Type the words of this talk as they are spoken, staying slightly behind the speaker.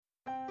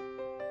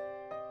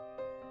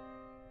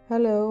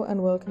Hello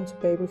and welcome to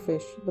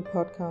Babelfish, the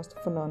podcast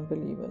for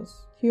non-believers.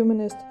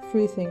 Humanists,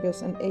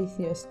 freethinkers and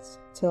atheists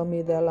tell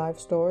me their life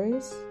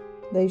stories.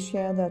 They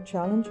share their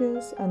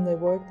challenges and the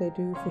work they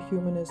do for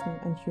humanism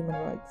and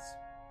human rights.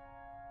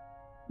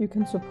 You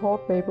can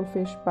support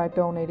Babelfish by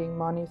donating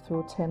money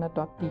through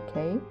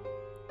tenor.dk.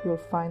 You'll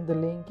find the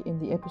link in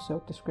the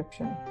episode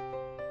description.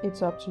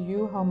 It's up to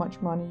you how much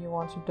money you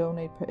want to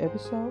donate per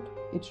episode.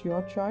 It's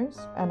your choice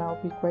and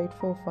I'll be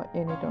grateful for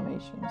any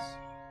donations.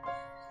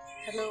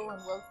 Hello and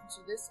welcome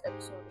to this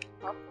episode of the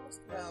podcast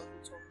where I'll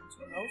be talking to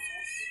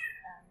Moses,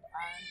 and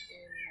I'm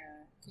in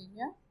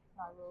Kenya,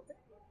 Nairobi.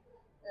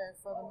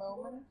 For the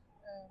moment,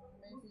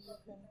 maybe you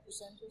can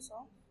present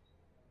yourself.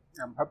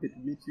 I'm happy to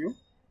meet you.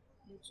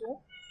 You too.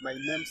 My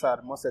names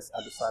are Moses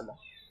Adusala.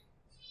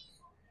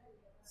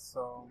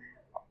 So,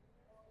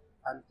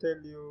 I'll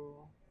tell you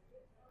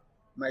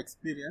my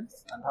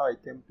experience and how I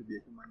came to be a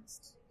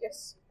humanist.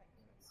 Yes.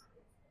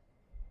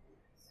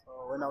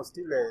 So, when I was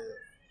still a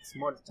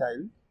small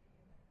child,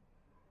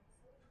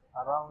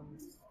 around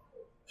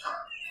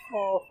 4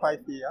 or 5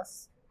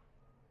 years,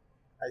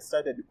 I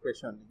started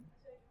questioning.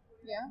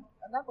 Yeah,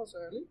 and that was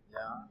early.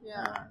 Yeah.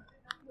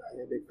 I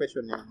had a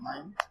question in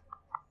mind.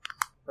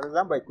 For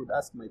example, I could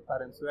ask my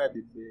parents where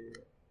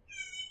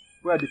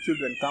the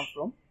children come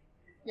from.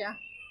 Yeah.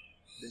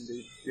 Then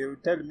they will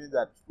tell me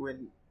that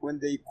when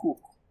they cook,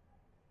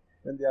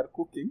 when they are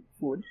cooking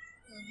food,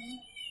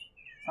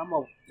 some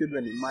of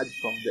children emerge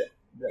from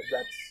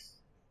that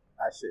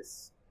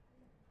ashes,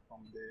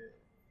 from the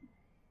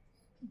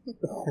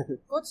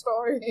Good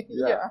story.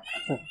 Yeah.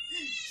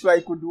 So I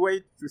could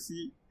wait to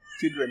see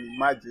children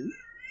emerging,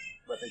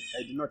 but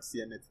I did not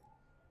see anything.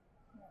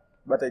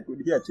 But I could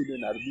hear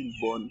children are being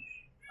born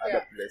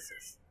other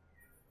places.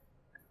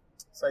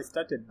 So I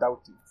started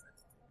doubting.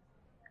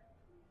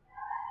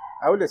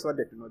 I always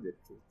wanted to know the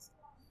truth.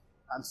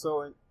 And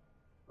so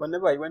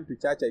whenever I went to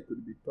church, I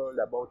could be told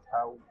about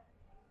how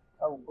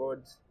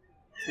God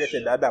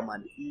created Adam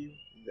and Eve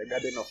in the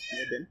Garden of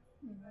Eden.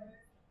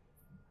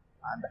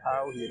 And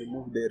how he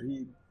removed the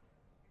rib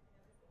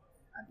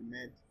and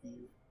made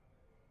Eve.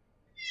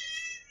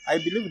 I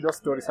believed those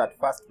stories at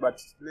first, but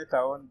later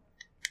on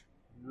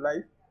in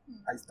life,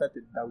 I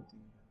started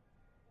doubting.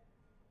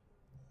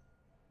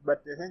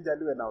 But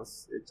eventually, when I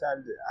was a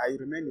child, I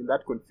remained in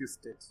that confused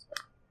state.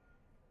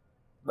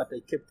 But I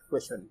kept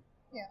questioning.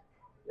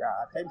 Yeah,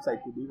 at times I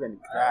could even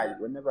cry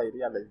whenever I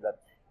realized that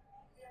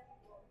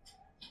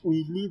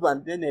we live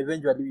and then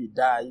eventually we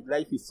die.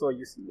 Life is so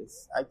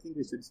useless. I think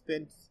we should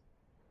spend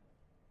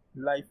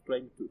life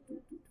trying to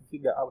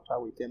figure out how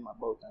we came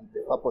about and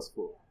the purpose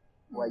for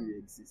why we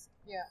exist.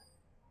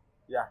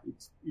 Yeah,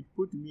 it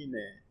put me in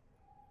a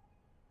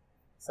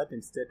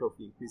certain state of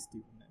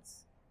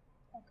inquisitiveness.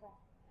 Okay.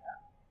 Yeah.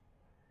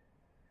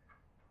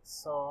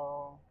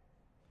 So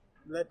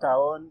later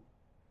on,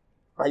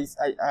 I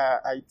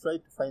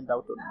tried to find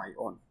out on my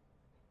own.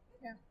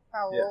 Yeah.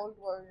 How old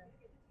were you?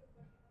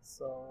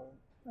 So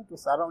it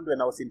was around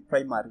when I was in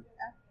primary.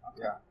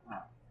 Okay.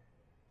 Yeah.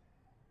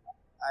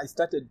 I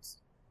started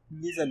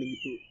listening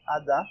to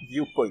other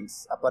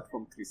viewpoints apart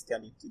from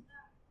Christianity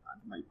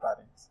and my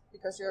parents.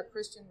 Because you're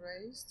Christian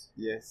raised?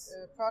 Yes.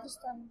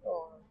 Protestant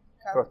or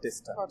Catholic?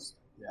 Protestant.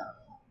 Yeah.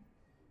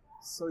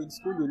 So in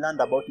school we learned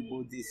about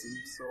Buddhism.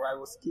 So I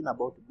was keen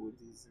about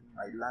Buddhism.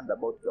 I learned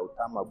about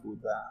Gautama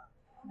Buddha.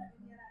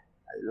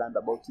 I learned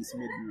about his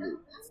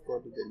it's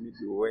called the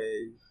middle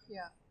way.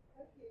 Yeah.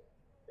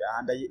 Yeah,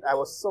 and I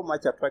was so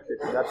much attracted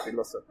to that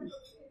philosophy.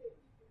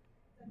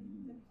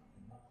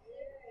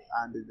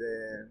 And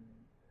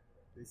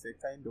there's a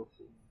kind of,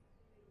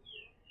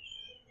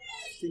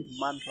 I think,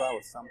 mantra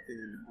or something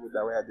in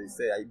Buddha where they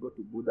say, I go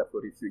to Buddha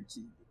for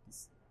refugee.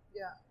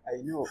 Yeah.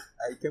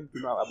 I came to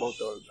know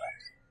about all that.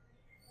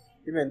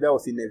 Even though I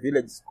was in a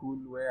village school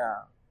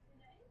where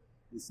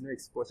there's no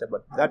exposure,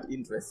 but that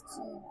interest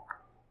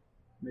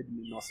made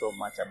me know so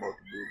much about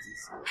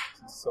Buddhism,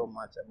 so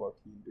much about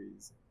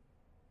Hinduism.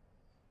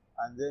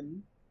 And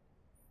then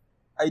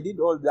I did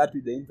all that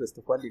with the interest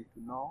of wanting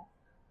to know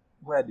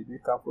where did we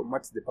come from,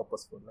 what's the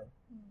purpose for life.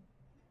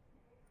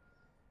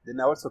 Then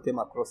I also came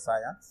across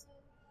science,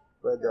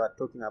 where they were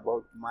talking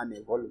about man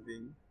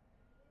evolving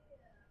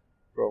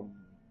from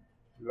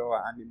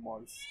lower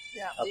animals.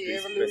 Yeah, up the to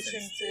its evolution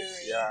present theory.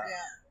 stage. Yeah.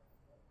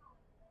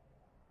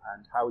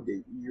 And how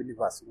the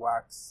universe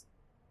works.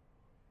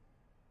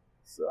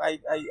 So I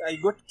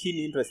got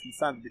keen interest in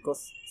science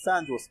because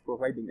science was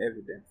providing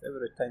evidence.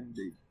 Every time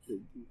they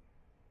give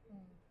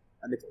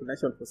an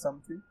explanation for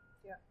something,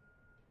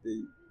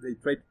 they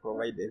try to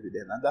provide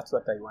evidence, and that's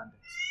what I wanted.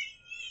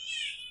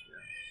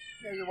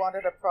 Yeah, you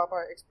wanted a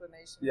proper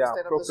explanation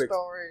instead of the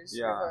stories.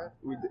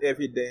 With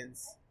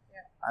evidence,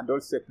 and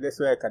also a place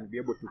where I can be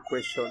able to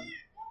question,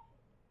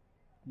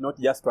 not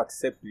just to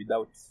accept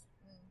without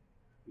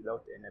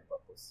any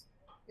purpose.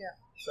 Yeah.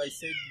 So I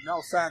said,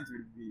 now science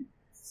will be.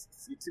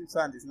 It seems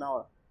science is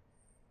now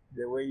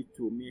the way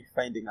to me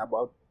finding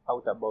out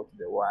about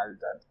the world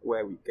and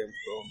where we came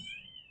from,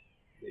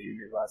 the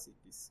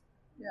universities.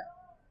 Yeah.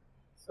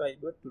 So I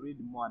got to read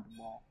more and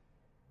more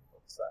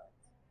of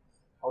science.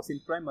 I was in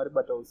primary,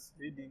 but I was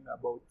reading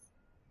about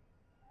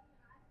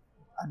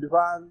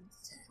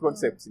advanced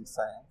concepts in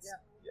science. Yeah.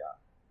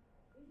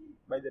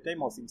 By the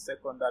time I was in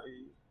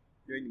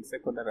joining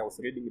secondary, I was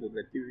reading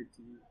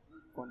relativity,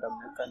 quantum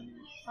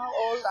mechanics. How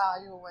old are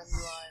you when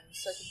you are in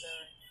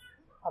secondary?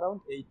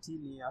 Around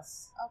 18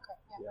 years.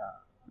 Okay,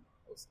 Yeah.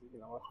 I was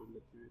reading about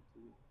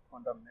relativity,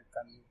 quantum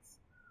mechanics.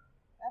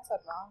 That's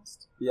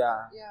advanced.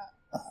 Yeah.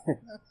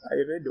 I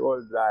read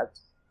all that.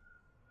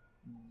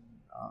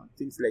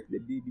 Things like the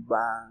Big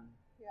Bang.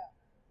 Yeah.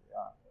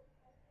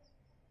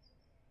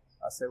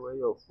 As a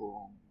way of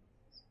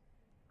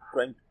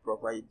trying to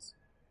provide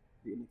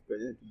the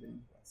present to the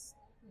universe.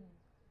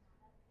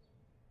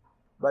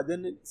 But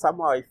then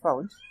somehow I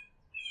found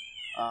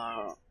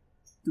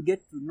to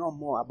get to know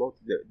more about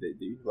the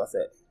universe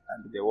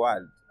and the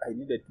world, I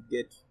needed to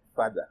get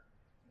further.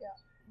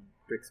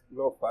 To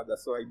explore further.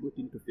 So I got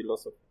into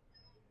philosophy.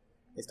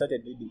 I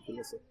started reading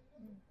philosophy.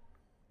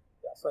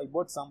 Yeah, so I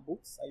bought some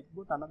books. I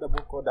bought another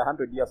book called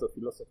 100 Years of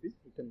Philosophy,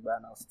 written by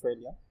an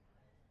Australian.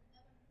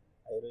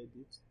 I read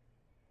it.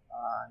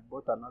 I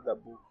bought another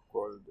book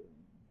called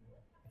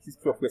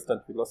History of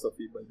Western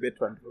Philosophy by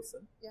Bertrand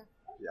Russell. Yeah.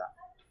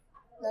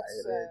 I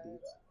read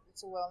it.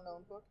 It's a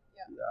well-known book.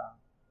 Yeah.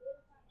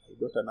 I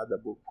got another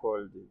book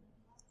called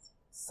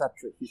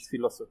Sartre, His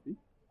Philosophy.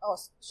 Oh,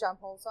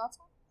 Jean-Paul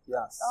Sartre?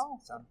 Yes,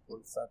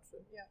 Jean-Paul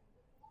Sartre. Yeah.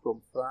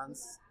 From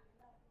France.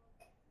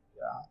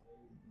 Yeah.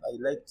 I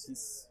liked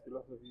his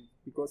philosophy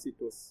because it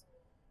was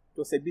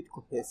a bit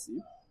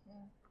cohesive,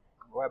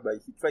 whereby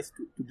he tries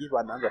to give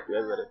an answer to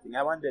everything.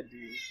 I wanted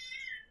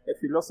a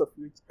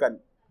philosophy which can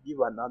give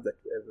an answer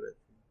to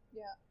everything.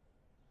 Yeah.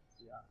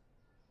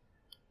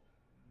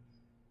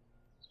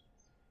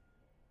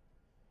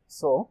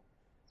 So,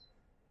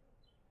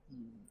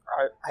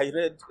 I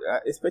read,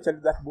 especially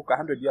that book,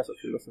 100 Years of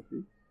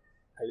Philosophy.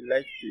 I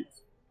liked it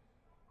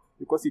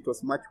because it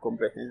was much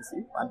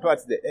comprehensive. And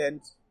towards the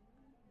end,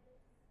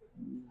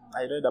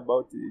 I read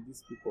about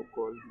these people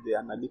called the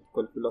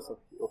analytical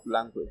philosophy of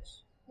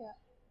language.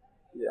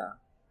 Yeah.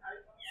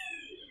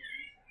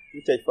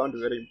 Which I found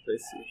very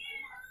impressive.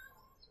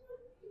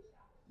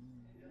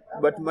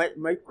 But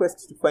my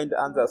quest to find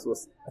answers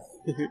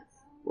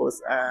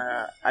was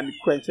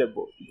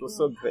unquenchable. It was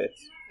so great.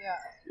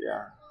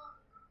 Yeah.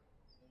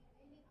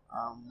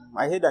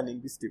 I had an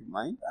inquisitive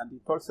mind, and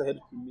it also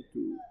helped me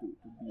to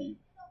be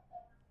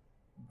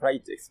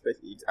bright,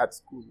 especially at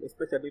school.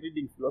 Especially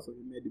reading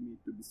philosophy made me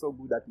to be so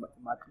good at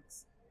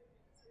mathematics.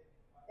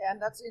 Yeah,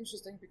 and that's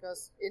interesting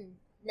because in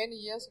many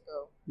years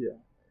ago,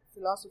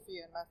 philosophy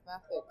and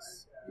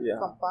mathematics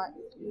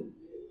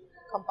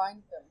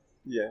combined them.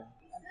 Yeah.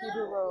 And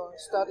people were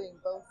studying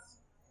both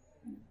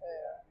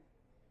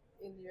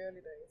in the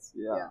early days.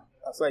 Yeah.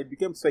 So I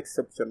became so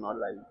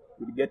exceptional. I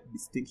would get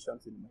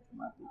distinctions in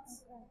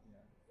mathematics.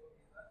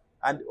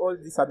 And all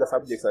these other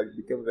subjects I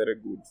became very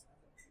good.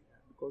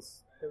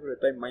 Because every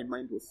time my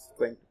mind was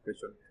trying to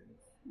question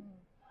things.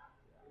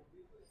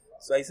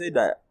 So I said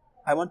that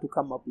I want to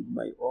come up with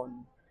my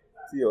own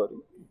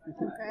theory.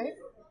 Okay.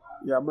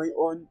 Yeah, my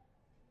own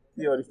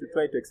theory to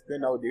try to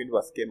explain how the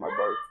universe came about.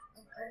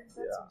 Okay, that's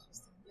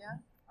interesting. Yeah.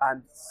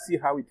 And see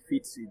how it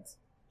fits with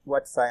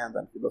what science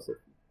and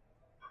philosophy.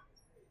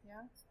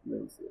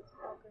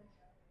 Okay.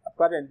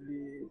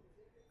 Apparently,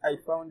 I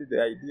found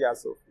the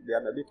ideas of the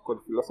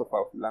analytical philosopher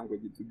of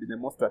language to be the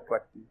most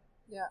attractive.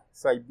 Yeah.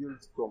 So I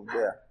built from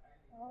there.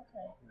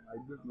 Okay. I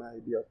built my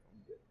idea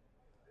from there.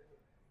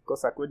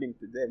 Because according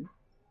to them,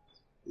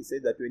 they say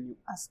that when you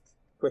ask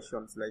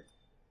questions like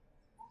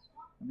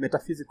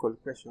metaphysical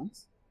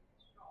questions,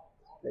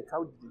 like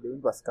how did the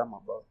universe come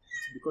about?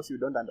 It's because you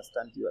don't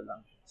understand your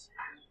language.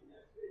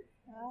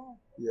 Oh.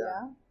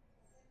 Yeah.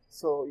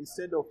 So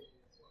instead of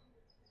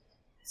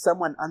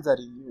someone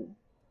answering you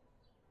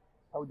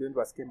how the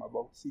universe came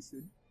about, she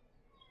should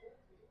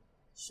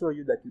show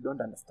you that you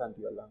don't understand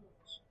your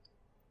language,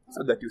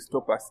 so that you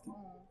stop asking.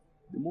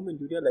 The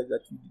moment you realize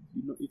that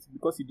it's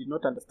because you did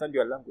not understand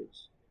your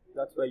language,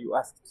 that's why you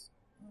asked.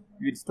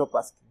 You will stop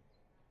asking.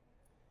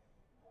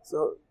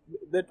 So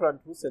Bertrand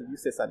Russell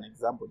uses an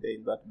example there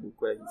in that book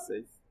where he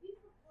says,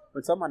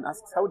 when someone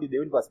asks, how did the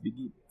universe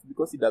begin? It's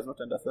because he does not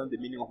understand the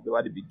meaning of the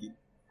word begin.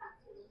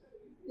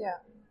 Yeah.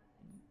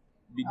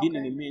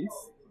 Beginning means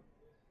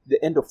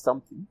the end of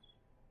something.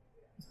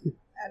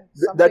 And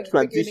that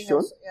transition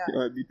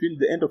between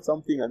the end of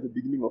something and the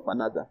beginning of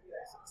another.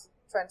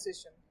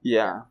 Transition.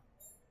 Yeah.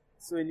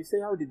 So when you say,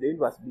 how did the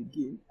universe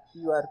begin?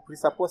 You are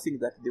presupposing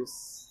that there was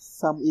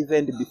some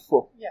event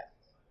before. Yeah.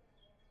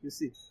 You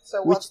see?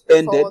 So what's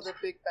before the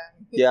Big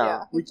Bang?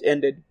 Yeah, which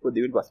ended for the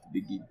universe to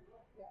begin.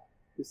 Yeah.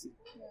 You see?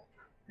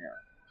 Yeah.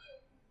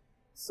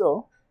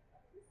 So,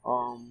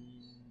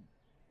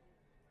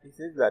 it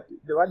says that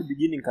the word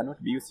beginning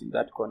cannot be used in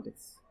that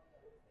context.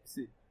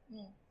 See?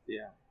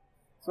 Yeah.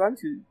 So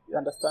once you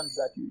understand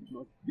that, you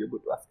will not be able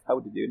to ask, how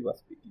did the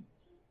universe begin?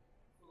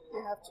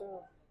 You have to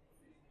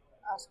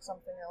ask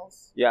something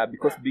else. Yeah,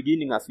 because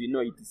beginning, as we know,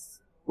 it is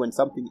when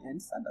something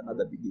ends and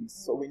another begins.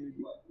 So when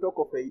we talk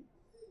of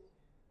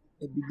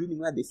a beginning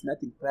where there's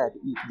nothing prior to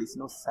it, there's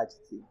no such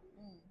thing.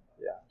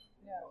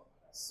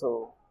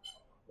 So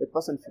a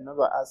person should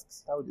never ask,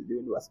 how did the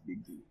universe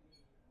begin?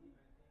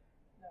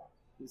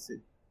 You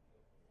see.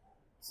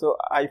 So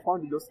I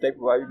found those type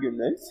of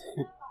arguments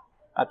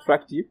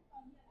attractive,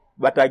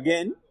 but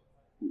again,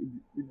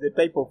 with the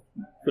type of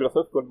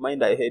philosophical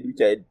mind I had,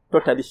 which I had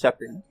totally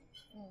sharpened,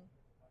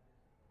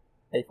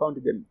 I found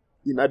them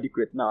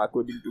inadequate now,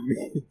 according to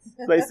me.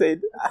 So I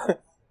said,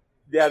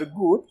 they are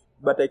good,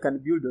 but I can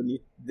build on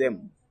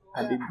them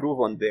and improve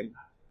on them.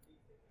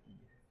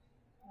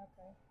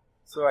 Okay.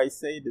 So I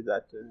said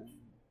that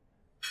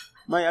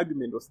my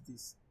argument was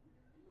this.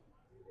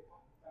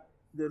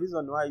 The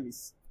reason why we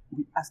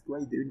ask why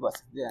the universe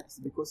is there is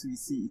because we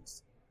see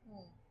it.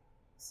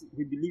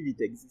 We believe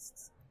it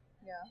exists.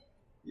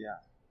 Yeah.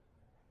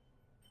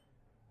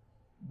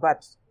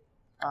 But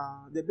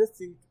the best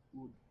thing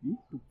would be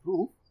to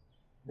prove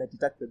that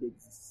it actually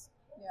exists.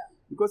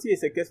 Because here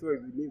is a case where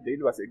we believe the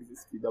universe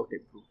exists without a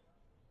proof.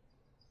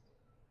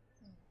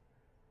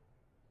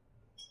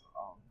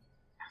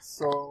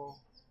 So,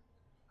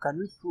 can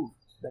we prove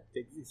that it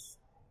exists?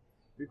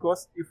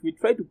 Because if we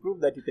try to prove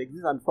that it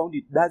exists and found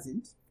it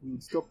doesn't, we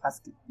would stop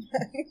asking.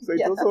 So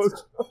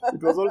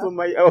it was also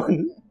my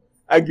own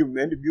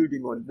argument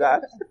building on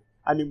that,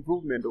 an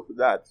improvement of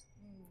that.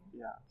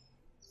 Yeah.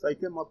 So I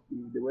came up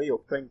with the way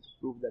of trying to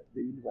prove that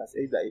the universe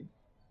either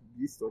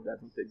exists or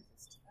doesn't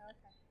exist.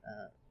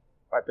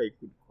 What I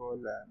could call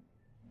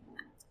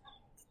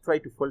try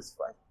to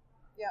falsify.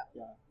 Yeah.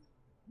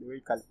 The way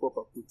Karl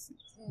Popper puts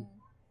it.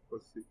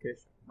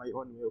 Falsification. My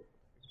own way of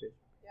falsification.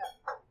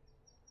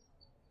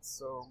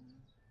 So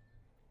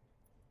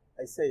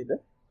I said,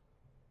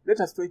 let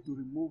us try to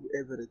remove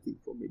everything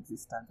from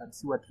existence and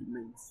see what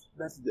remains.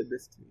 That's the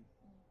best way.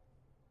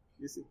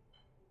 You see,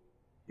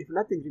 if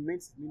nothing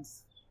remains, it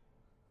means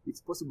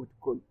it's possible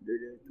to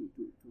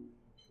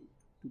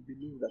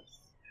believe that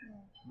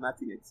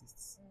nothing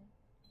exists.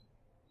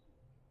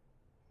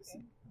 You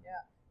see?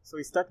 So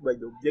we start by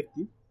the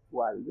objective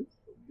world.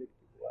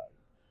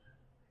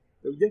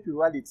 The objective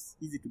world, it's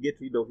easy to get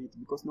rid of it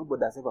because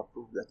nobody has ever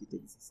proved that it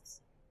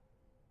exists.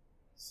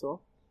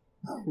 So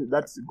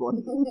that's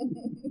gone.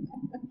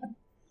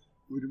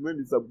 We remain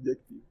the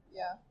subjective.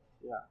 Yeah.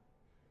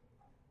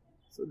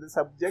 So the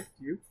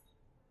subjective,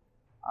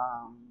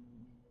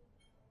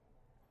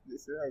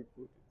 this way I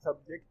put it,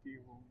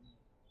 subjective,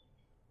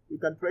 we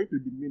can try to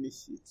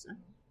diminish it.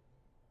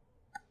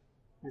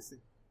 You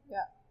see?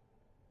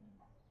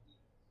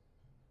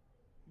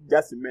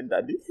 Just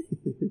mentally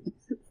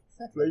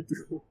try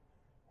to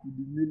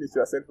diminish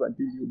yourself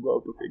until you go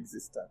out of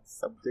existence.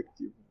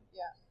 Subjective.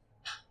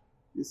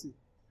 You see?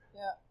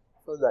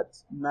 So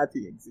that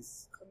nothing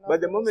exists. But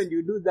the moment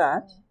you do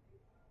that,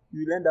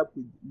 you'll end up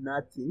with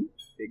nothing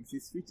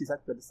exists, which is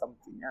actually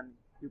something, and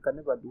you can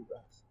never do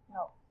that.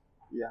 No.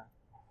 Yeah.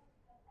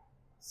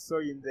 So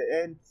in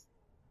the end,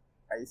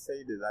 I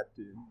said that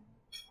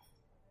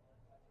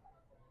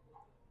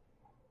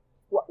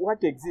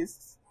what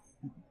exists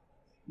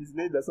is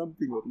neither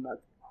something or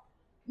nothing.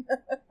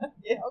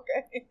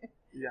 Okay.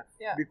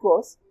 Yeah.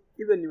 Because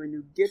even when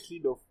you get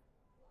rid of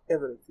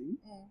everything,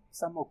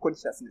 somehow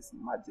consciousness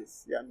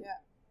emerges. And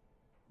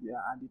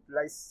it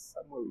lies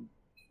somewhere in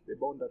the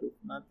boundary of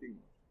nothing.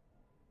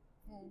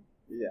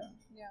 Okay.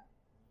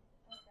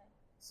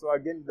 So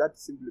again, that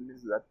simply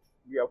means that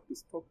we have to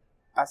stop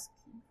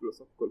asking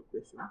philosophical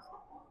questions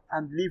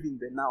and live in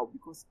the now,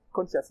 because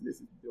consciousness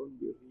is the only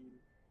real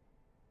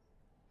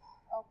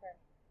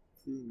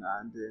thing.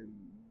 And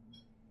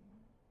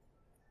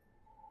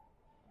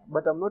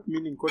but I'm not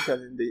meaning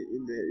conscious in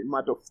the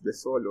matter of the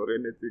soul or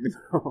anything.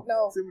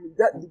 No. Simply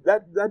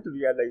that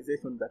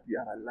realization that we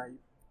are alive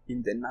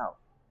in the now.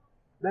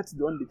 That's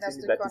the only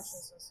thing that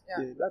is.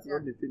 That's the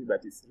only thing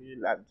that is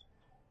real, and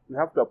we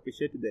have to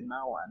appreciate the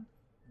now and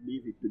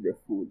live it to the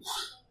full.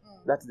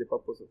 That's the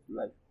purpose of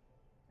life.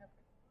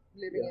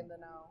 Living in the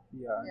now.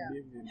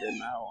 Living in the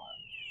now.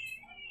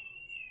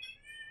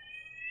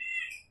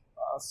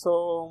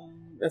 So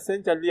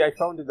essentially, I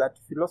found that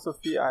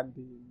philosophy and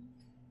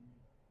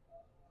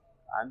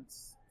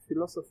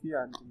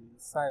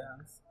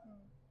science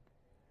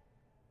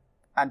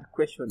and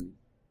questioning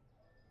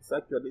is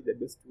actually the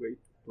best way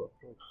to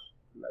approach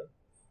life.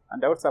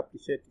 And I also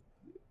appreciate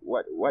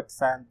what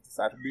scientists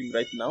are doing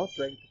right now,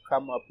 trying to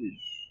come up with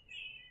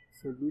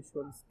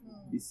solutions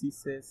to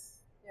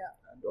diseases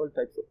and all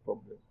types of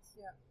problems.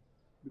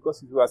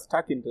 Because if you are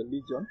stuck in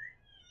religion,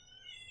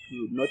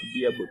 you would not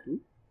be able to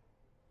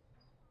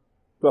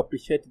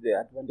appreciate the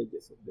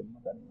advantages of the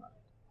modern world.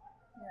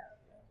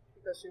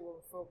 Because you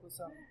will focus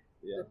on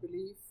the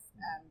belief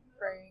and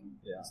praying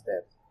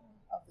instead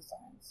of the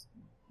science.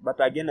 But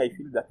again, I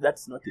feel that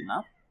that's not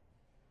enough.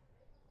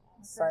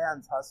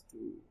 Science has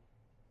to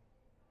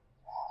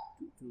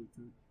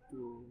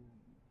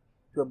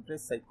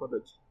embrace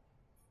psychology.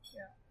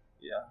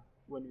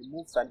 When we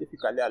move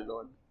scientifically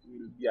alone,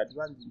 we'll be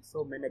advancing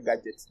so many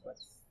gadgets, but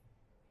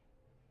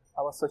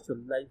our social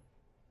life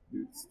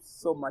is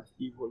so much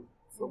evil,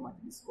 so much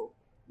discord.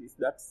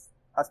 That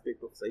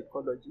aspect of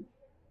psychology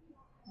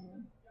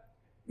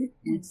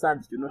which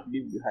sons do not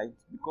leave behind.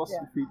 Because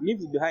Yeah. if we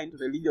leave behind,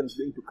 religion is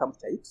going to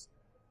capture it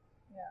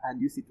Yeah.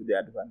 and use it to their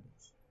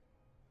advantage.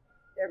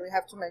 Yeah, we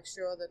have to make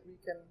sure that we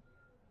can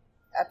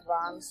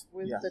advance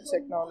with Yeah. the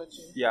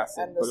technology Yeah,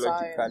 and the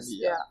psychologically. science.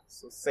 Yeah.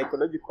 So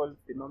psychological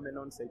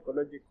phenomenon,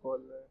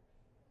 psychological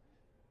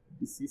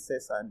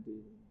diseases and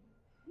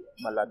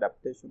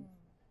maladaptation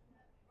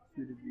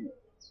should be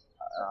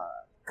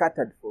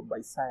catered for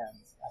by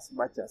science as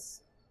much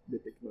as the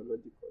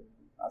technological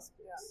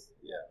aspects.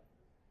 Yeah.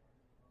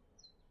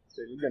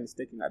 The religion is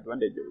taking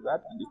advantage of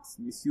that and it's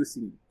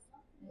misusing it.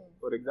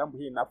 For example,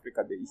 here in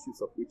Africa, the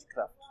issues of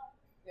witchcraft.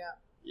 Yeah.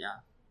 Yeah.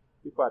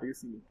 People are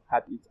using it to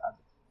hurt each other.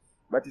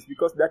 But it's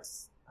because that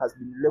has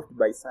been left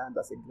by science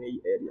as a gray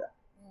area.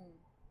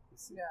 You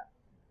see. Yeah.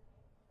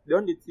 The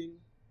only thing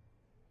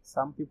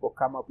some people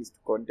come up is to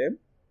condemn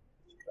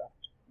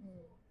witchcraft.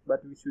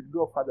 But we should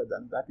go further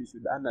than that. We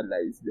should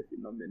analyze the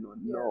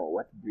phenomenon, know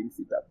what brings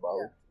it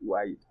about,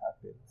 why it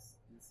happens.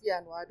 Yeah,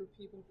 and why do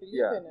people believe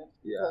Yeah. in it?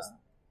 Yeah. Because,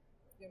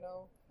 you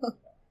know,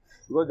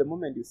 Because the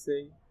moment you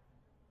say,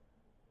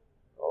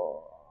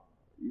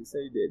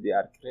 they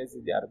are crazy,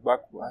 they are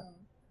backward,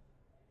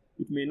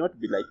 it may not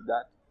be like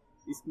that.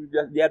 It's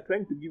just, they are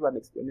trying to give an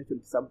explanation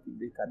to something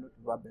they cannot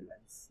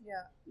verbalize.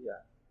 yeah.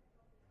 Yeah.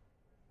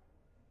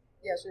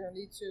 Yeah, so you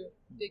need to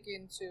dig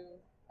into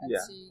and Yeah.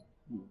 see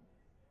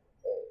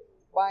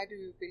why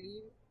do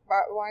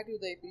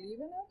they believe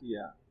in it,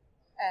 Yeah.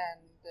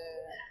 and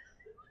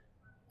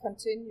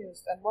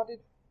continues, and what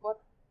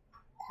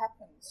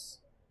happens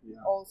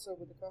Yeah. also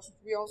with the cosmos.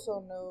 We also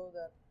know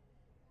that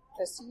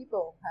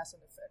placebo has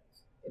an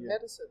effect in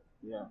medicine.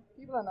 Yeah.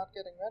 People are not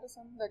getting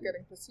medicine, they're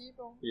getting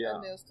placebo, Yeah.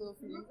 and they're still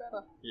feeling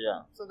better.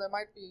 Yeah. So there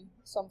might be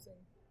something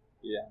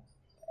Yeah.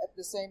 at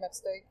the same at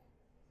stake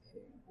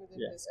within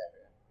Yeah. this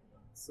area.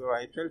 So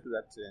I felt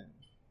that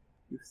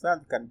if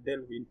someone can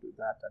delve into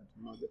that and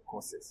know the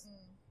causes,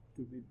 it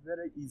will be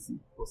very easy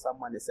for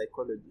someone, a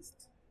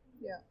psychologist,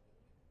 Yeah.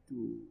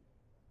 to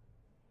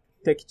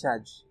take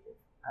charge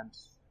and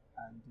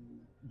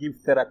give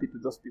therapy to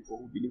those people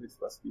who believe in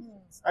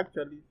superstitions.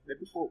 Actually, the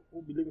people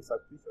who believe in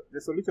superstition,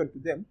 the solution to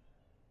them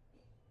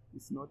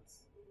is not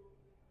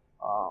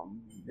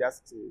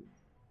just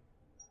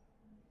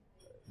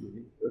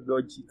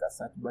logic as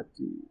such, but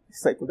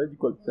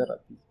psychological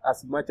therapy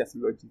as much as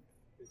logic.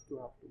 They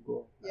still have to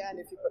go. Yeah, and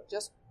if you could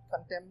just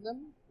condemn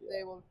them,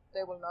 they will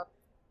not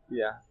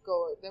Yeah.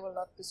 go. They will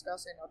not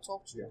discuss it or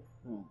talk to you.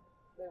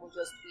 They will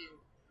just be.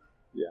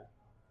 Yeah.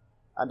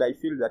 And I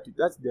feel that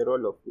that's the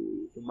role of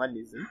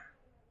humanism.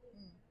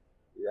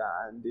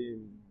 Yeah, and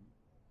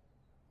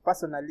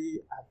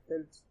personally, I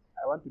felt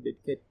I want to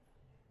dedicate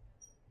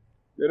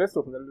the rest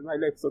of my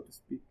life, so to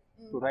speak,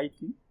 to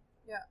writing.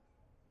 Yeah.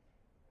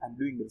 And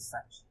doing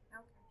research.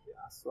 Okay.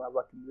 Yeah, so I've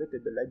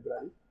accumulated the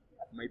library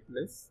at my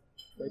place,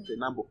 quite a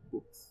number of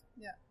books.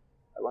 Yeah.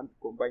 I want to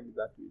combine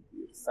that with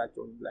the research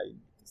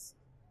online.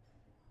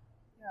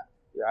 Yeah.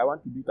 Yeah, I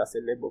want to do it as a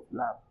labor of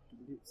love, to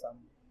leave some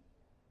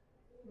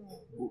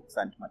books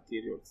and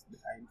materials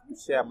behind, to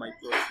share my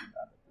thoughts with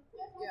other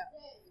people. Yeah.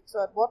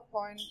 So at what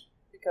point,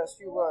 because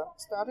you were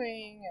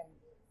studying and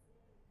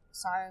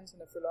science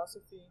and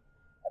philosophy,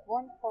 at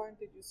one point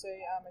did you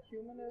say, I'm a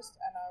humanist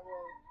and I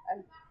will,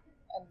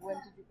 and when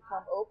did you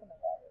become open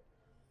about it?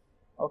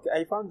 Okay,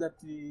 I found that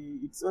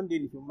it's only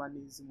in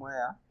humanism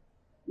where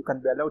you can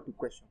be allowed to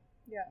question.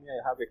 Yeah. Me,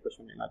 I have a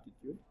questioning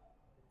attitude.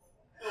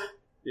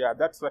 Yeah,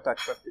 that's what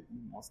attracted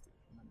me most.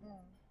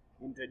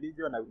 In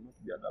religion, I will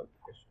not be allowed to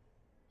question.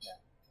 Yeah.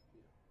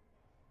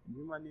 In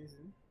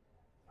humanism,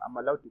 I'm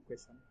allowed to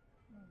question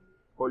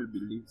all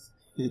beliefs,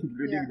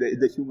 including Yeah.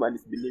 the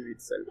humanist belief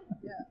itself.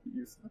 Yeah.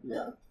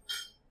 Yeah.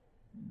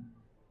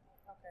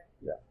 Okay.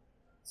 Yeah.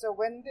 So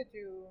when did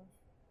you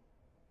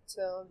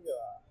tell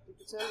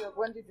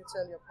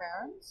your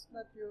parents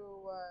that you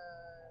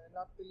were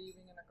not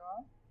believing in a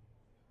God?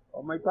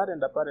 Oh, my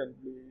parent,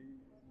 apparently,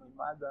 my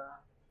mother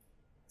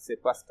is a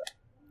pastor.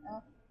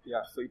 Oh.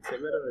 Yeah, so it's a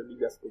very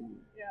religious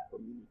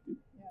community.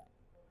 Yeah.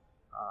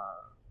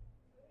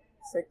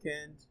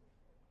 Second,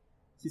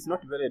 she's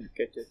not very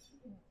educated.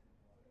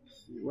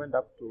 She went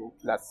up to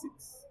class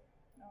 6.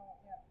 Oh,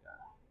 yeah.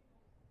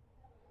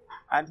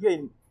 And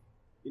here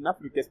in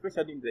Africa,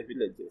 especially in the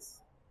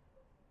villages,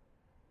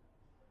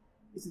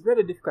 it's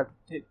very difficult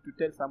to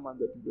tell someone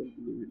that you don't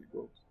believe in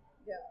God.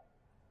 Yeah.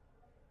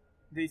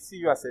 They see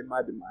you as a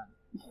madman,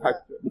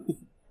 actually.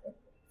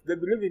 The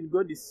belief in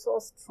God is so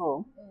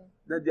strong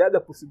that the other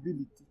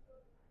possibility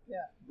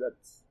that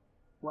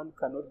one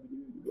cannot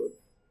believe in God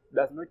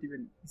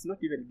it's not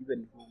even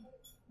given room.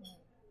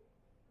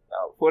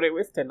 For a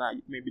Westerner,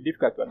 it may be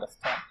difficult to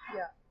understand.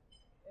 Yeah.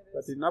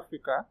 But in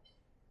Africa,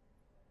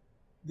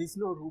 there's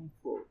no room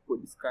for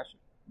discussion.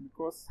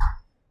 Because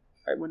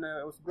when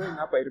I was growing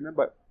up, I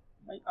remember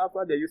my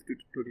father used to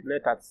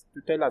relate us,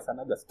 to tell us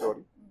another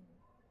story.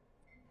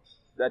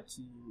 That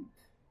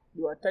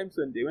there were times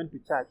when they went to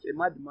church, a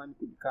madman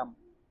could come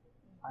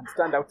and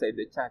stand outside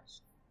the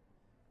church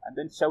and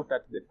then shout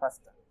at the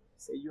pastor,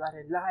 say, "You are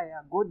a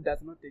liar, God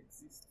does not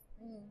exist."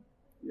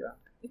 Yeah.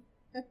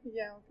 Yeah,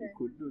 You okay.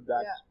 could do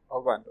that Yeah.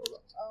 over and over.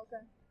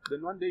 Okay.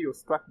 Then one day you're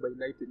struck by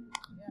lightning,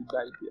 Yeah. you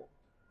died here.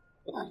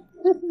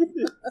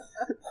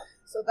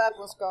 So that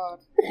was God.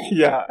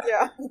 Yeah.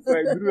 Yeah. So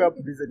I grew up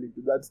listening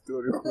to that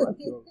story quite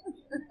long.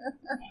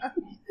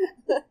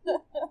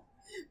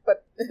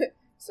 But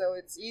so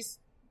it's easy,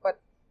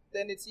 but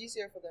then it's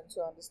easier for them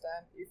to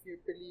understand if you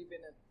believe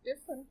in a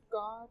different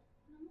God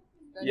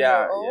than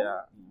Yeah, your own.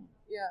 yeah.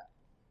 Yeah.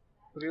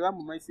 For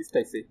example, my sister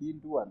is a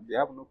Hindu and they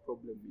have no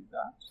problem with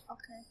that.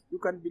 Okay. You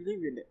can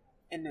believe in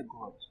any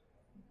God.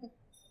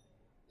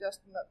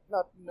 Just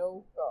not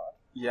know God.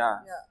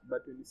 Yeah. Yeah.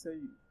 But when you say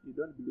you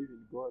don't believe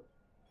in God,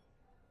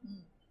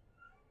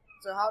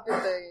 So how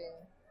did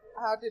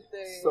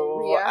they so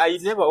react? I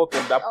never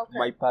opened up Okay. to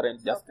my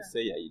parents just to Okay.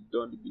 say I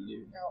don't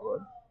believe in No.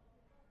 God.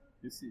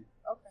 You see?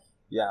 Okay.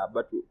 Yeah,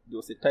 but there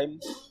was a time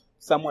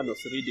someone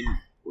was reading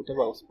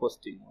whatever I was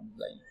posting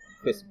online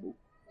on Facebook.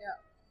 Yeah.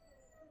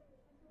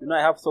 You know,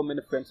 I have so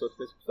many friends on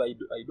Facebook, so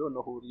I don't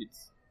know who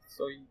reads.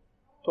 So he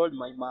told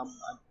my mom,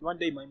 and one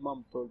day my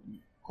mom called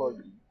me.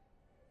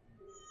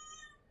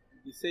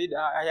 He said,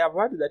 I have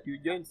heard that you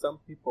joined some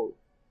people,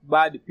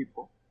 bad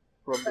people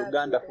from Bad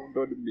Uganda people. who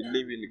don't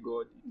believe in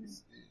God.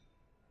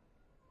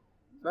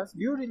 So I asked,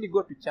 do you really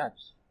go to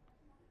church?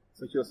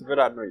 So she was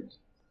very annoyed.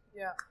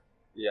 Yeah.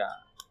 Yeah.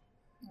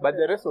 But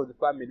the rest of the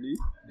family,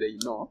 they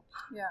know.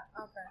 Yeah.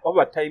 Okay.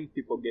 Over time,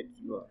 people get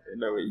to know.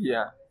 Anyway,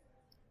 yeah.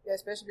 Yeah,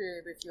 especially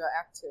if you are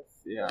active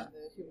Yeah. in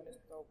the humanist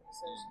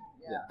organization.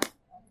 Yeah. Yeah.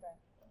 Okay.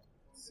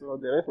 So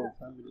the rest of the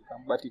family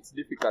come, but it's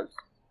difficult.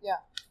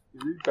 Yeah.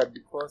 It's difficult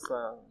because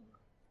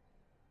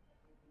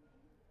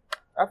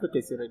Africa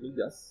is a very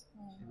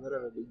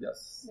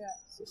religious Yeah.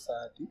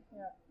 society.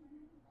 Yeah.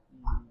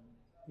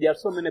 There are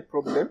so many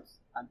problems,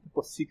 and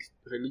people seek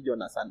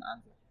religion as an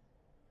answer.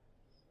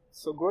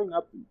 So growing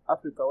up in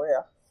Africa,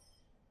 where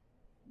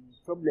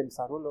problems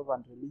are all over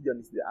and religion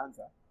is the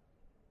answer,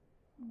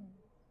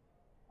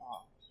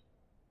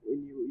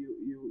 when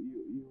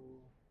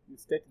you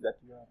state that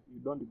you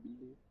don't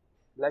believe,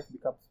 life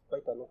becomes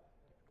quite a lot.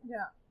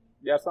 Yeah.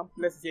 There are some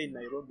places here in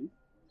Nairobi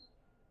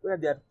where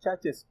there are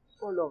churches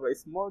all over. A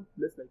small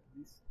place like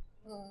this.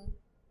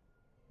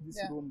 This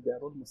Yeah. room, there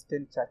are almost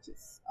 10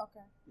 churches.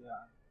 Okay.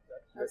 Yeah,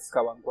 that's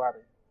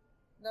Kawangware.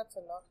 That's a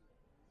lot.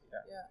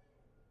 Yeah. Yeah.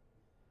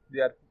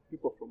 There are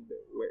people from the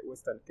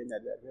Western Kenya.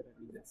 They are very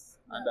religious,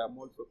 and I'm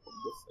also from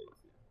this side.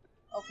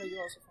 Okay,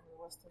 you're also from the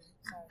western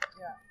side.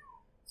 Yeah.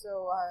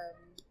 So,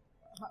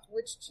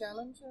 which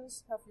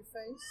challenges have you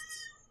faced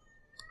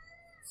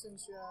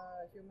since you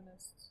are a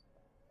humanist?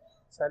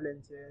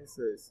 Challenges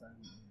is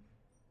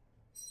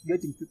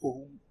getting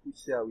people who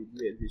share with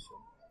you a vision.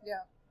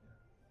 Yeah.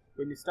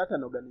 When you start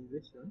an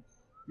organization,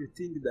 you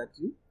think that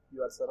you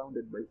are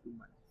surrounded by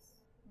humans.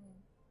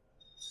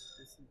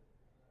 You see.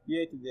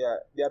 Yet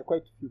there are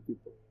quite few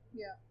people.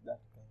 Yeah. That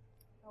kind.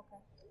 Okay.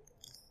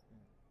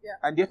 Yeah.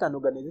 And yet an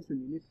organization,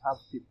 you need to have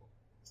people.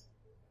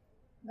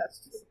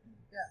 That's true.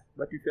 Yeah.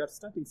 But if you are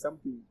starting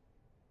something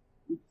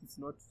which is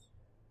not,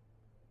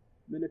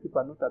 many people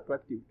are not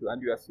attractive to,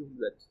 and you assume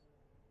that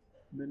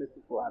many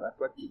people are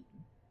attractive to,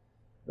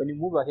 when you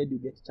move ahead, you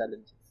get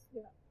challenges.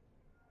 Yeah.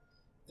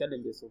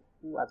 Challenges of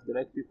who are the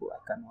right people I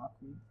can work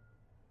with.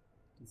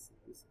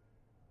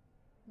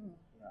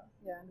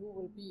 Yeah, and who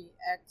will be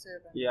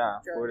active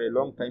and for a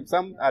long time.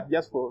 Some are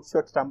just for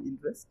short-term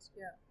interest.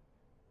 Yeah.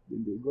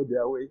 Then they go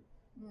their way.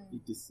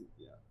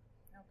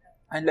 Okay.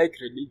 Unlike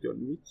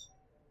religion, which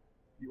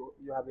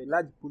you have a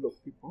large pool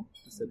of people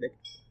to select.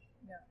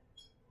 Yeah,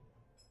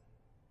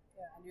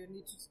 and you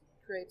need to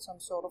create some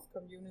sort of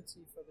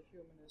community for the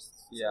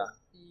humanists. Yeah.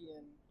 To be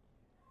in.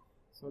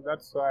 So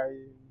that's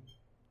why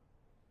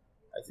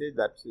I say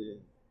that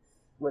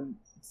when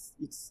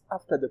it's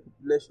after the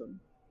population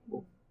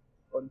of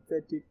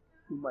authentic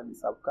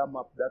humanists have come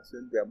up, that's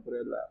when the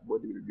umbrella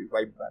body will be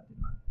vibrant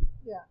enough.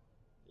 Yeah.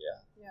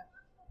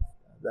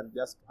 Than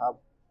just have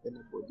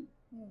anybody.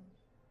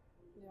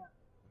 Yeah.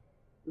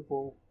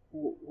 People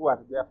who are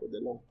there for the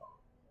long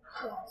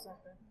term. Yeah,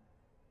 exactly.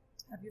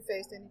 Have you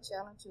faced any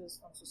challenges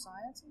from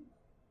society?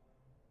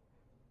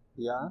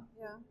 Yeah.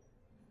 Yeah.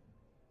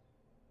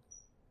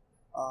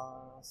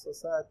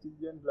 Society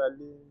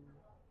generally,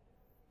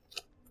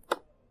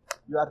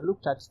 you are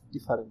looked at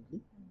differently.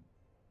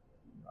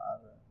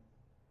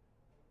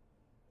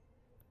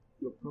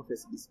 You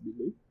profess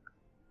disbelief.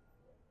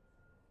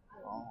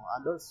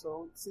 And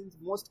also, since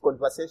most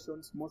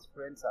conversations, most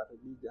friends are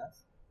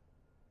religious,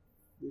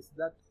 there's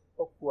that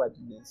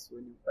awkwardness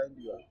when you find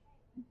you are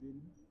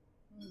within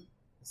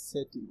a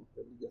setting of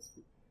religious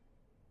people.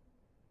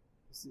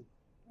 You see?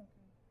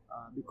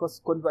 Okay.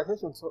 Because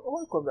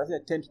all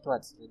conversations tend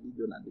towards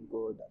religion and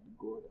God and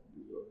God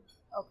and God.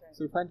 Okay.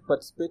 So you find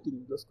participating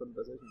in those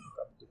conversations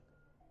become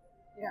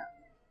difficult. Yeah.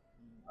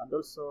 And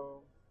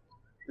also,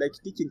 like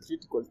teaching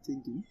critical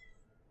thinking,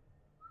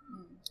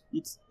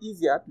 it's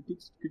easier to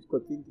teach critical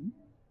thinking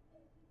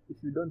if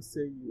you don't say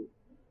you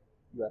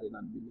are an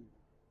unbeliever.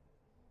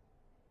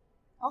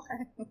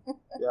 Okay.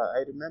 Yeah,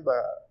 I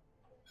remember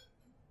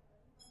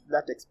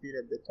that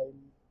experience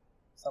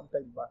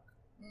sometime back.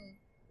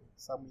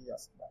 some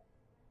years back.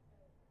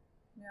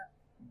 Yeah.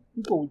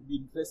 People would be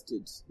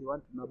interested. They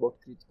want to know about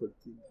critical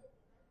thinking.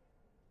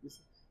 You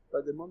see,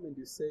 but the moment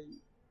you say,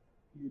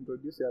 you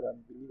introduce your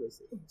unbeliever, you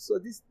say, "Oh, so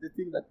this is the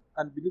thing that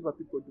unbeliever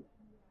people do."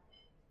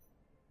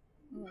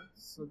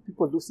 So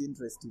people lose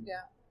interest in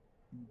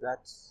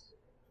that.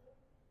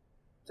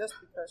 Just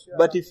because you are.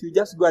 But if you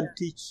just go and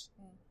teach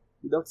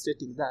without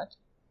stating that,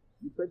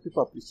 you find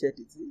people appreciate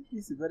it.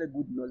 This is very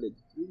good knowledge.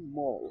 Bring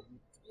more of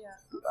it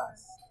to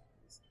us.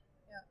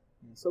 Yeah.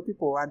 So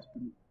people want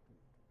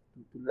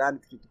to learn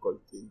critical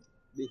thinking.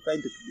 They find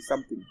it to be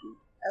something good.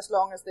 As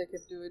long as they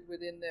can do it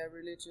within their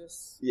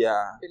religious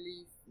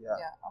belief. Yeah.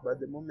 Okay. But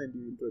the moment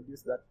you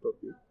introduce that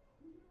topic,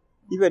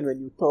 even when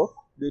you talk,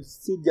 they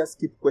still just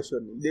keep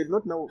questioning. They will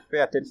not now pay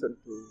attention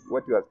to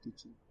what you are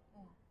teaching.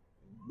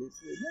 They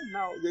say,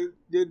 now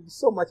they'll be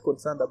so much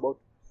concerned about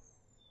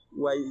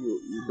why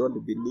you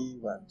don't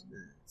believe. And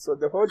so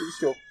the whole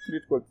issue of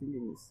critical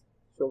thinking is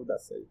shoved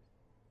aside.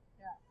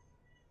 Yeah.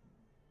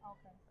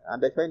 Okay.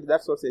 And I find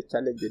that's also a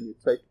challenge when you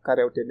try to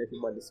carry out any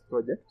humanist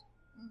project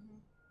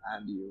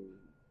and you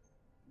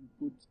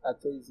put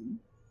atheism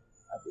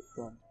at the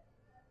front.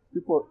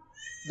 People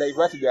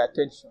divert their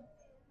attention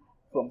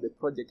from the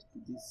project to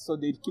this, so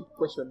they keep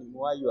questioning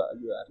why you are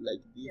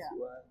like this,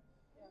 why,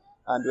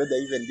 and whether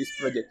even this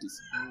project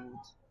is good,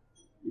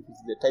 if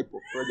it's the type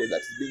of project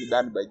that's being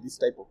done by this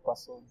type of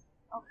person.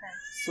 Okay.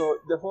 So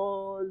the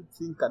whole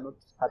thing cannot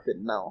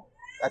happen now.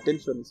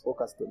 Attention is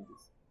focused on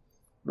this.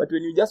 But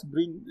when you just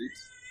bring it,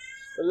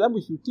 for example,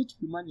 if you teach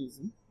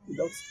humanism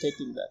without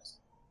stating that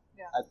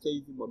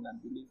atheism or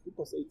unbelief,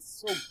 people say it's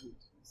so good.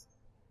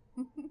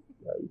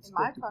 In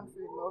my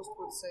country, most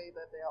would say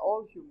that they are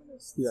all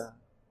humanists. Yeah.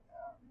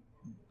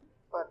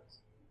 But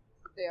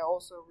they are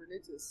also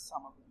religious,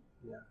 some of them.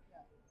 Yeah.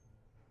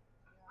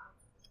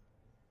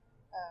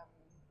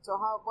 So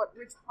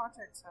which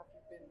projects have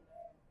you been...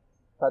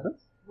 Pardon?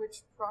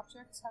 Which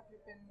projects have you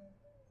been...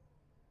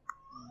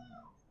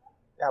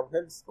 I've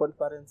held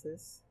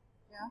conferences.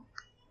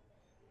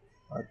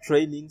 Yeah.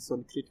 Trainings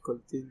on critical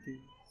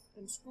thinking.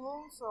 In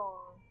schools,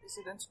 or is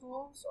it in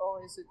schools,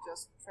 or is it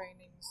just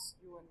trainings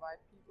you invite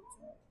people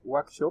to?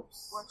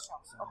 Workshops.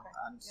 Okay.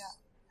 And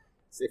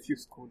it's a few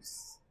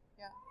schools.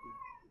 Yeah.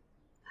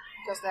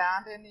 Because there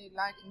aren't any,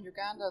 like in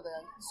Uganda, there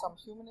are some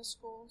humanist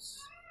schools.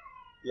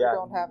 Yeah,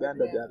 don't have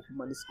Uganda, it there are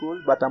humanist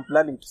schools, but I'm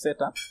planning to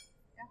set up.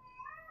 Yeah.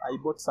 I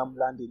bought some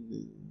land in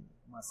the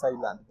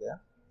Maasai land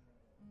there.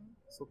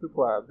 So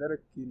people are very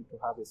keen to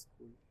have a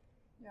school.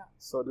 Yeah.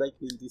 So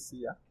likely in this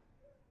year,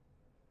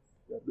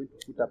 we are going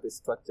to put up a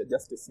structure,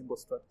 just a simple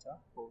structure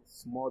for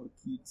small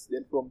kids.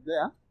 Then from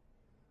there,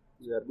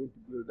 we are going to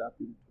build up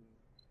into.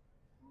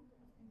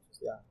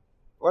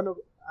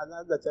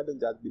 Another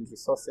challenge has been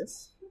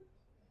resources.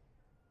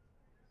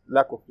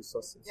 Lack of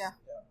resources. Yeah.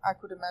 I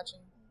could imagine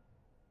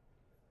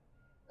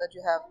that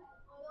you have.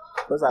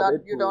 Because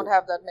you don't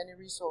have that many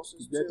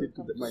resources to get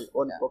into my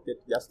own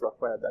pocket just to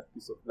acquire that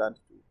piece of land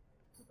to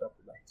put up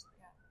that.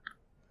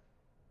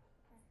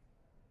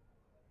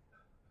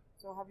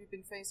 So have you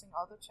been facing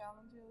other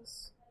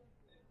challenges?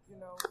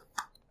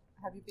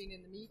 Have you been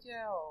in the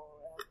media,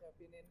 or have there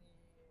been any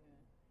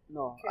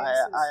No,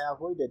 cases? I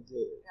avoided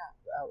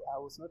I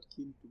was not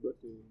keen to go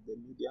to the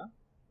media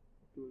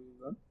to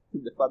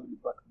the family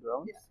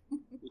background,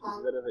 which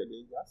is very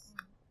religious.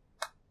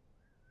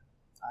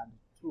 And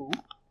two,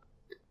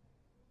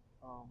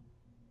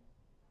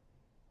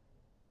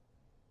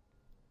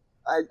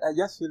 I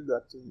just feel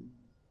that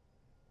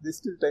there's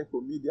still time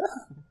for media.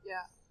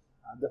 Yeah.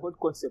 And the whole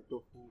concept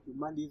of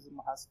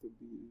humanism has to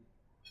be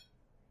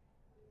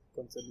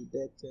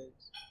consolidated.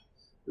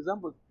 For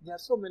example, there are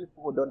so many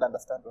people who don't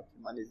understand what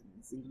humanism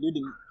is,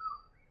 including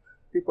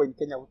people in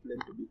Kenya who claim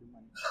to be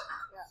humanists.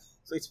 Yeah.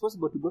 So it's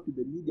possible to go to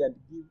the media and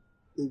give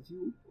a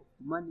view of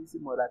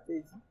humanism or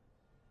atheism,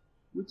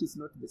 which is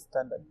not the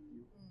standard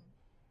view,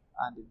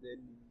 and then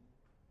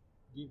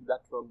give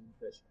that wrong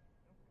impression,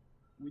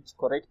 which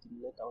correcting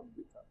later on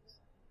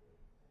becomes.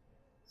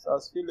 So I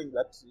was feeling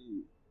that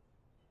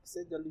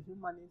essentially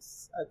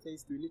humanists,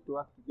 atheists, we need to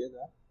work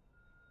together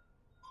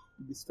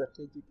to be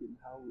strategic in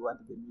how we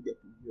want the media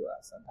to view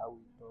us and how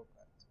we talk,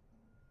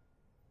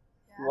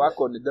 and work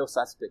on those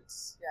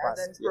aspects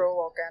first. And then grow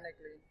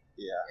organically.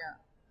 Yeah.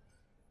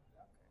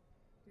 Okay.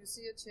 Do you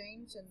see a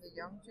change in the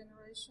young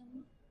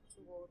generation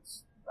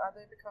towards, are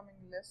they becoming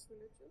less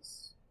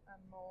religious and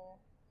more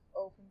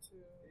open to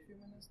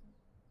humanism?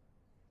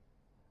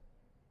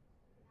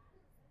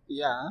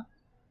 Yeah,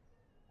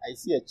 I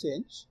see a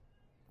change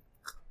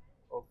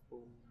of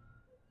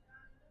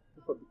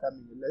people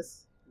becoming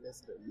less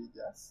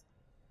religious,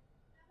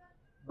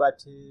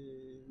 but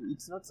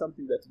it's not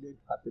something that's going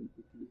to happen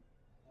quickly.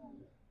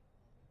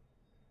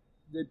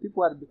 The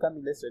people are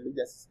becoming less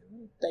religious,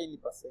 a tiny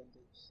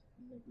percentage,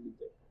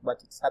 negligible,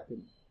 but it's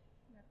happening.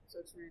 Yeah, so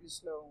it's really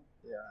slow.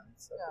 Yeah,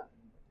 it's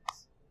happening.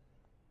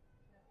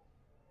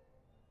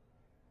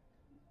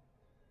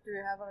 Do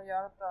you have a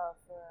lot of?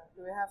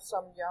 Do we have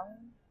some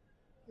young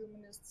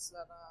humanists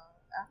that are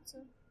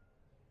active?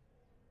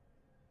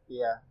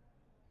 Yeah.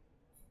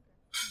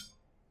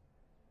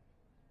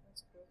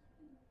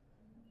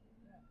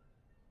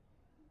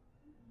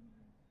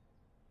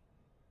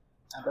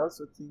 And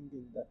also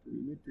thinking that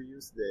we need to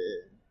use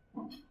the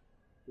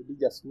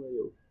religious way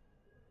of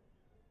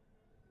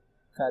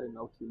carrying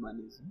out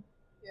humanism.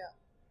 Yeah.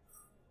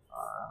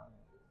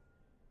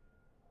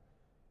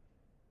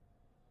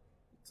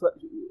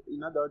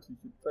 In other words, we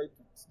should try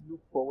to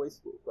look for ways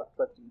for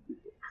attracting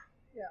people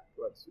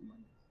towards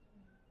humanism.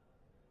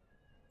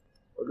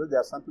 Although there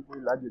are some people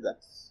who argue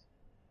that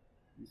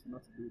we should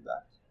not do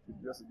that. It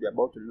should just be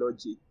about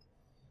logic.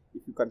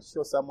 If you can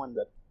show someone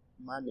that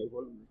man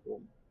evolved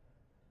from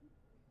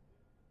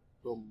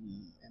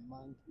a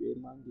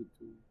monkey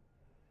to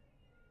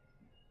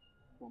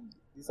from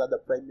these other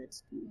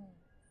primates to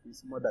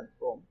his modern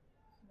form,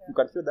 you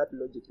can show that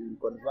logic, you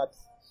will convert.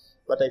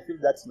 But I feel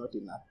that's not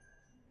enough.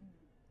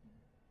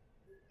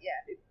 Yeah,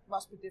 it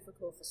must be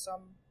difficult for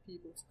some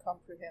people to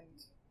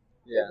comprehend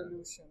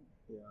evolution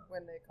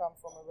when they come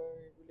from a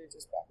very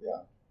religious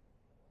background.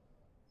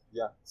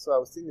 Yeah. So I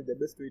was thinking the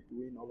best way to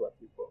win over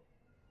people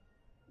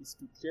is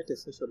to create a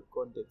social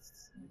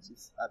context which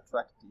is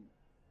attractive.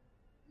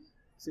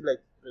 See,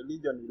 like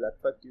religion will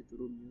attract you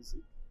through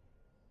music,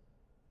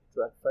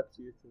 to attract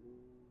you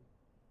through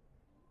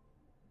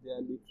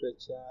their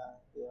literature,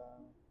 their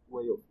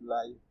way of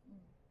life.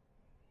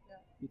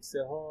 It's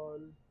a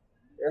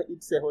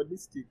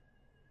holistic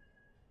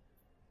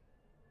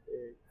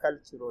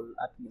cultural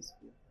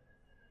atmosphere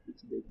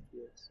which they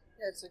create.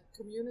 Yeah, it's a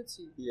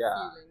community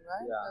feeling,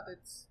 right? That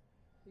it's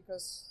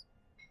because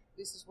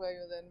this is where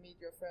you then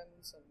meet your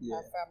friends and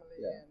have family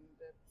and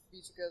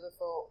be together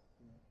for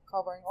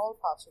covering all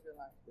parts of your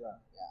life.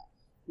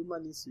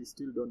 Humanists, we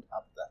still don't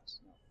have that.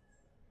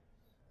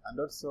 And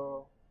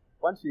also,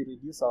 once we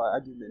reduce our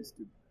arguments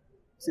to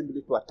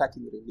simply to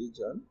attacking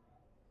religion,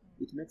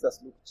 it makes us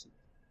look cheap.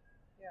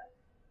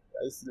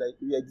 It's like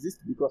we exist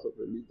because of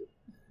religion.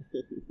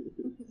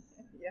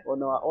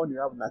 On our own, we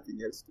have nothing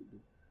else to do.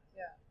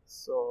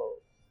 So,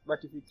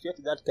 but if we create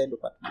that kind of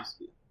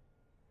atmosphere,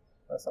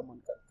 where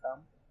someone can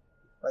come,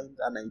 find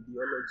an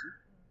ideology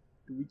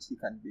to which he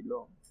can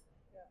belong.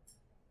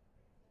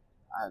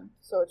 And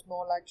so it's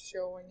more like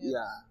showing it,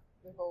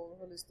 the whole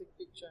holistic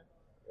picture.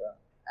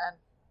 And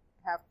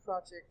have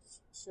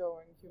projects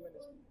showing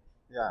humanism.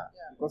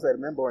 Because I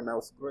remember when I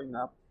was growing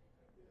up,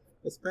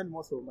 I spent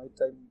most of my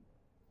time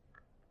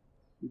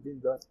within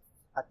that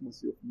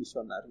atmosphere of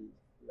missionary.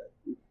 Like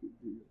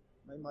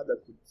my mother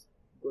could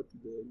go to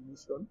the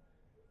mission.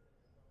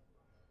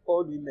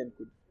 All women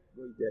could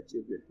go with their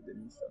children to the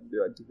mission. They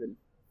were given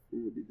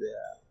food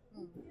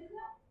there,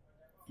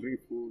 free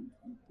food,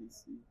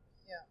 etc.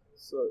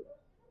 So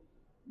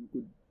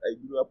I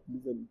grew up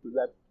listening to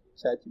that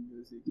church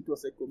music. It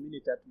was a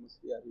community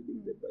atmosphere,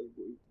 reading the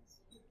Bible.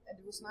 And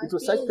it was nice. It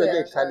was actually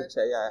a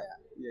culture,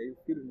 you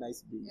feel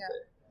nice being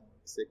there.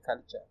 It's a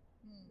culture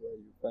where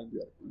you find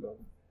your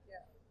belonging.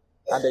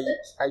 And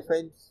I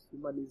find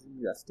humanism,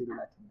 we are still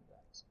lacking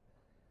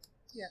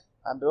that.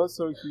 And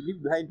also, if you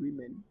leave behind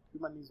women,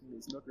 humanism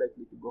is not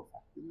likely to go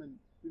far. Women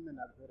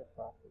are very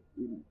powerful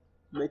in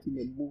making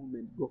a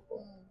movement go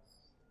forward.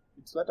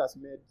 It's what has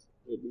made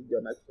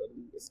religion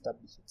actually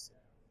establish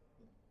itself.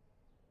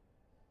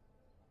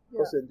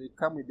 Because when they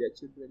come with their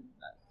children,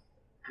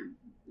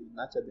 they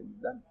nurture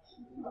them.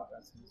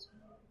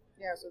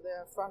 So they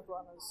are front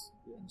runners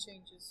in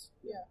changes.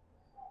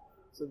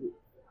 So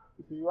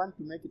if we want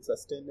to make it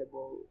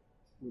sustainable,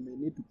 we may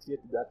need to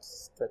create that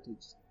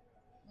strategy.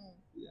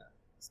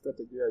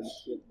 Strategy where you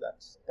create that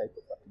type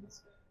of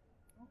atmosphere.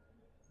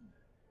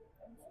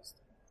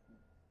 Interesting.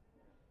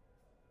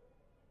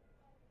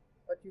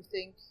 But you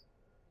think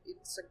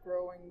it's a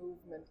growing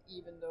movement,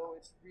 even though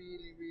it's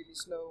really, really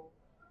slow?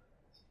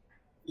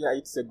 Yeah,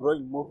 it's a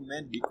growing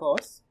movement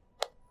because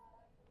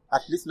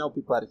at least now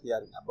people are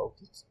hearing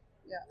about it.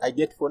 I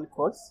get phone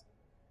calls.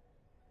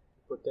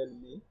 People tell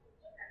me,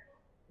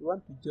 you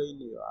want to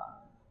join your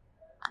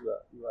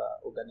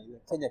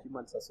organization, Kenya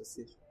Humans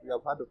Association. We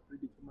have heard of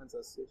British Humans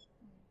Association.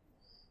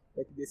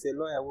 Like there's a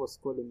lawyer who was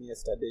calling me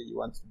yesterday. He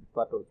wants to be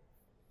part of it.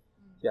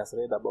 He has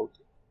read about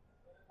it.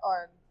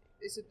 Or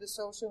is it the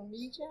social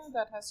media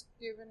that has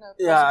given a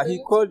possibility?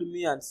 He called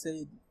me and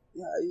said,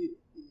 you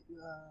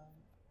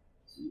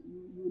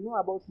know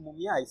about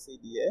Mumia? I said,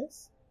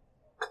 yes.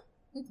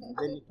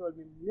 Then he told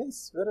me,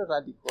 yes, very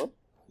radical.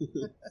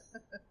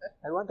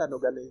 I want an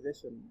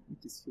organization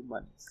which is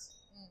humanist.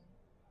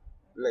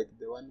 Like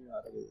the one you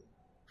are with.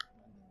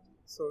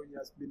 So he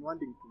has been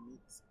wanting to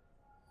meet.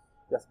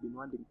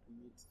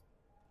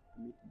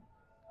 Me.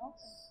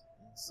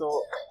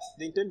 So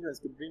the intention is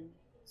to bring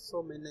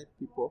so many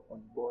people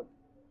on board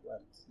who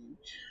are keen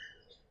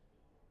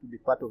to be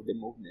part of the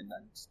movement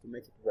and to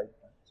make it vibrant.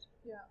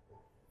 That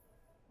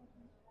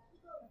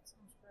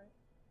sounds great.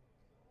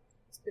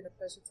 It's been a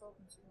pleasure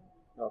talking to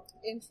you.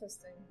 Okay.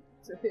 Interesting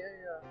to hear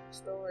your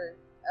story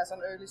as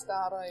an early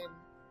starter in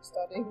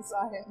studying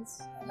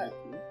science. And I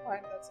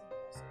find that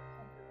impressive.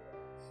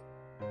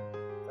 Thank you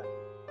very much.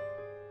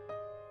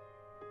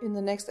 In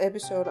the next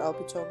episode, I'll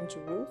be talking to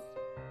Ruth.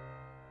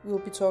 We'll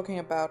be talking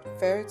about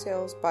fairy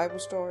tales, Bible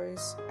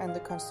stories, and the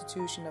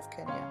Constitution of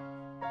Kenya.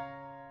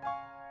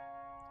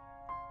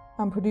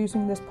 I'm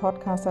producing this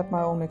podcast at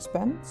my own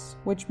expense,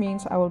 which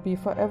means I will be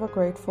forever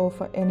grateful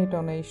for any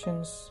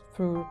donations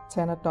through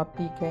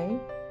tenor.dk.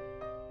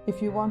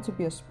 If you want to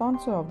be a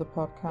sponsor of the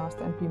podcast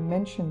and be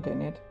mentioned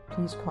in it,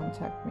 please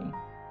contact me.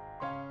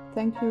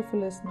 Thank you for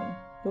listening.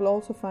 You'll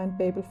also find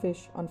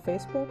Babelfish on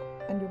Facebook,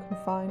 and you can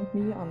find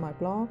me on my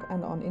blog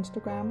and on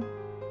Instagram.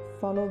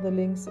 Follow the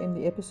links in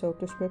the episode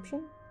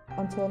description.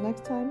 Until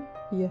next time,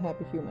 be a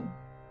happy human.